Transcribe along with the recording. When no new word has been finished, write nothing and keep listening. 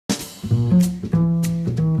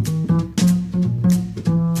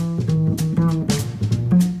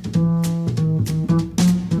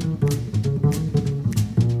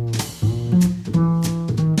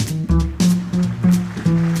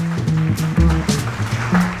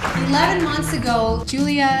11 months ago,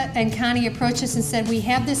 Julia and Connie approached us and said, we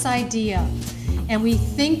have this idea, and we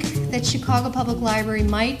think that Chicago Public Library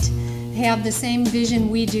might have the same vision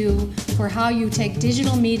we do for how you take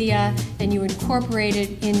digital media and you incorporate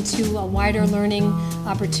it into a wider learning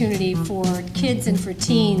opportunity for kids and for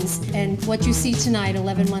teens. And what you see tonight,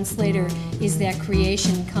 11 months later, is that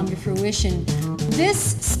creation come to fruition.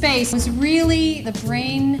 This space was really the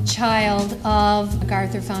brainchild of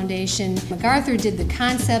MacArthur Foundation. MacArthur did the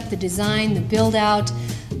concept, the design, the build-out,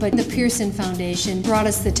 but the Pearson Foundation brought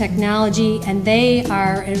us the technology, and they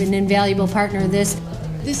are an invaluable partner of this.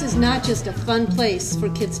 This is not just a fun place for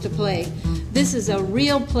kids to play. This is a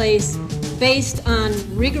real place based on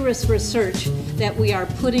rigorous research that we are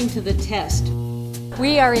putting to the test.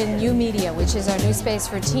 We are in YouMedia, which is our new space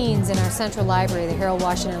for teens in our central library, the Harold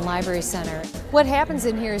Washington Library Center. What happens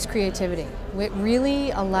in here is creativity. It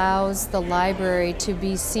really allows the library to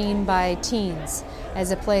be seen by teens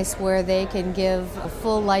as a place where they can give a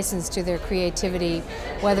full license to their creativity,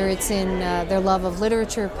 whether it's in their love of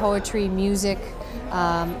literature, poetry, music,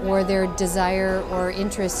 or their desire or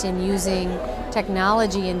interest in using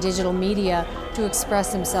technology and digital media to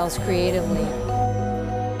express themselves creatively.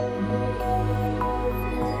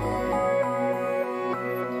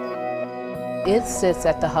 It sits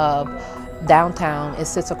at the hub downtown. It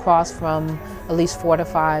sits across from at least 4 to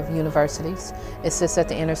 5 universities. It sits at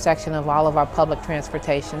the intersection of all of our public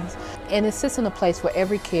transportations. And it sits in a place where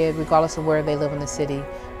every kid, regardless of where they live in the city,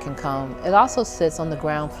 can come. It also sits on the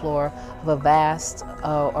ground floor of a vast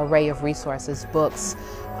array of resources, books,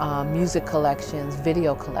 music collections,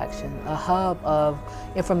 video collection, a hub of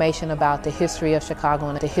information about the history of Chicago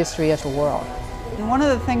and the history of the world. And one of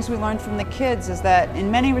the things we learned from the kids is that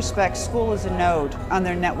in many respects school is a node on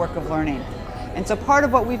their network of learning. And so part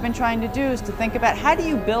of what we've been trying to do is to think about how do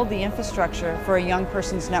you build the infrastructure for a young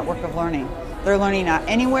person's network of learning. They're learning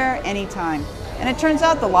anywhere, anytime. And it turns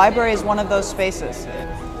out the library is one of those spaces.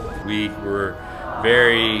 We were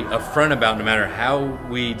very upfront about no matter how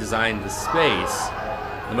we designed the space,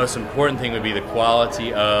 the most important thing would be the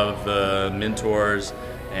quality of the mentors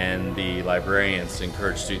and the librarians to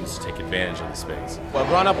encourage students to take advantage of the space. Well,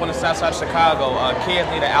 growing up on the south side of Chicago, kids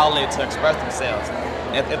need an outlet to express themselves.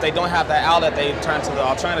 If they don't have that outlet, they turn to the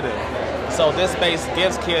alternative. So this space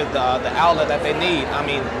gives kids the outlet that they need. I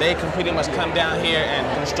mean, they can pretty much come down here and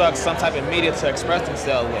construct some type of media to express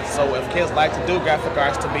themselves with. So if kids like to do graphic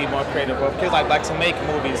arts to be more creative, or if kids like to make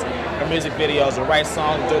movies or music videos or write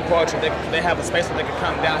songs, do poetry, they have a space where they can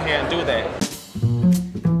come down here and do that.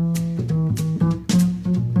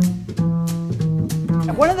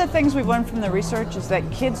 One of the things we've learned from the research is that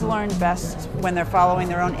kids learn best when they're following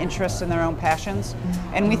their own interests and their own passions.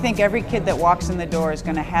 And we think every kid that walks in the door is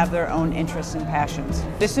going to have their own interests and passions.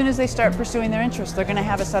 As soon as they start pursuing their interests, they're going to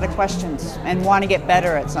have a set of questions and want to get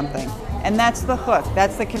better at something. And that's the hook.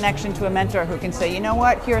 That's the connection to a mentor who can say, you know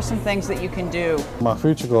what, here are some things that you can do. My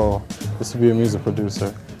future goal is to be a music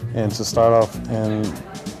producer and to start off in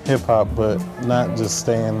hip-hop, but not just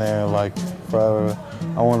staying there like forever.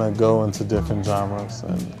 I want to go into different genres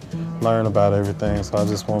and learn about everything, so I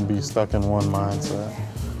just won't be stuck in one mindset.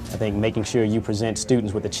 I think making sure you present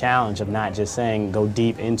students with the challenge of not just saying go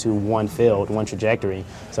deep into one field, one trajectory.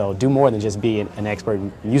 So do more than just be an expert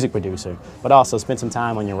music producer, but also spend some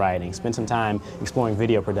time on your writing, spend some time exploring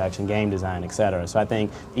video production, game design, etc. So I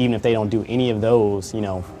think even if they don't do any of those,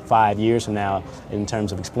 5 years from now in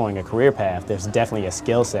terms of exploring a career path, there's definitely a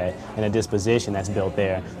skill set and a disposition that's built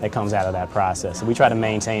there that comes out of that process. So we try to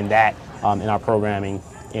maintain that in our programming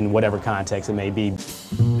in whatever context it may be.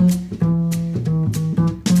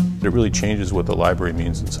 It really changes what the library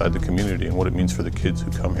means inside the community and what it means for the kids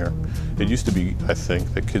who come here. It used to be, I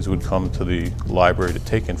think, that kids would come to the library to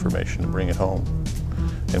take information and bring it home.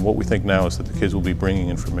 And what we think now is that the kids will be bringing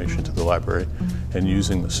information to the library and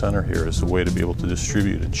using the center here as a way to be able to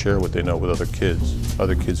distribute and share what they know with other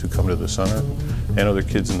kids who come to the center and other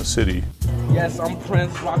kids in the city. Yes, I'm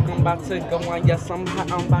Prince Rock, I'm about to go on. Yes, I'm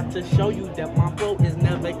about to show you that my flow is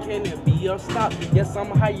never can it be or stop. Yes,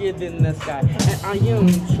 I'm higher than the sky, and I am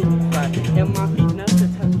true fly, and my feet never